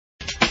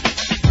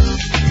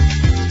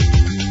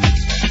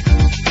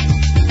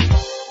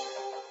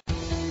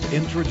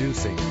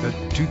Introducing the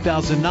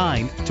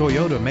 2009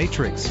 Toyota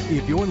Matrix.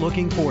 If you're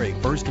looking for a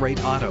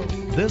first-rate auto,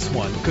 this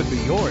one could be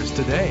yours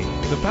today.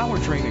 The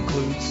powertrain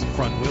includes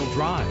front-wheel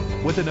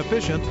drive with an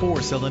efficient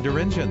 4-cylinder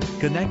engine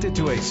connected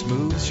to a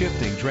smooth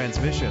shifting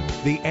transmission.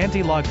 The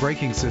anti-lock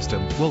braking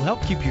system will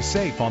help keep you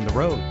safe on the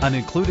road. An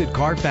included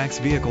Carfax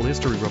Vehicle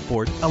History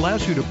Report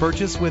allows you to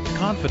purchase with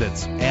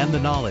confidence and the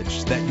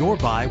knowledge that your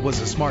buy was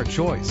a smart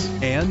choice.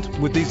 And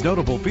with these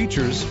notable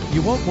features,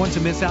 you won't want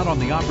to miss out on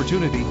the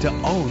opportunity to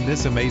own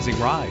this amazing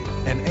ride.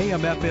 An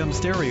AM/FM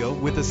stereo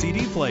with a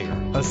CD player,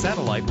 a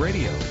satellite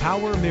radio,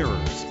 power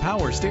mirrors,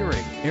 power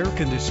steering, air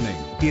conditioning.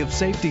 If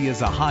safety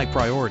is a high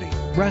priority,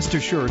 rest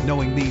assured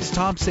knowing these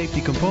top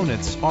safety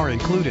components are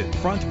included: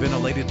 front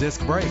ventilated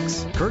disc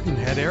brakes, curtain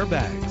head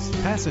airbags,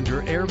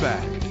 passenger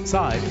airbag,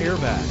 side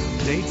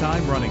airbag,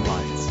 daytime running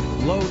lights,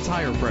 low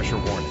tire pressure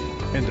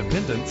warning,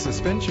 independent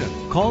suspension.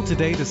 Call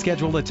today to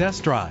schedule a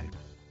test drive.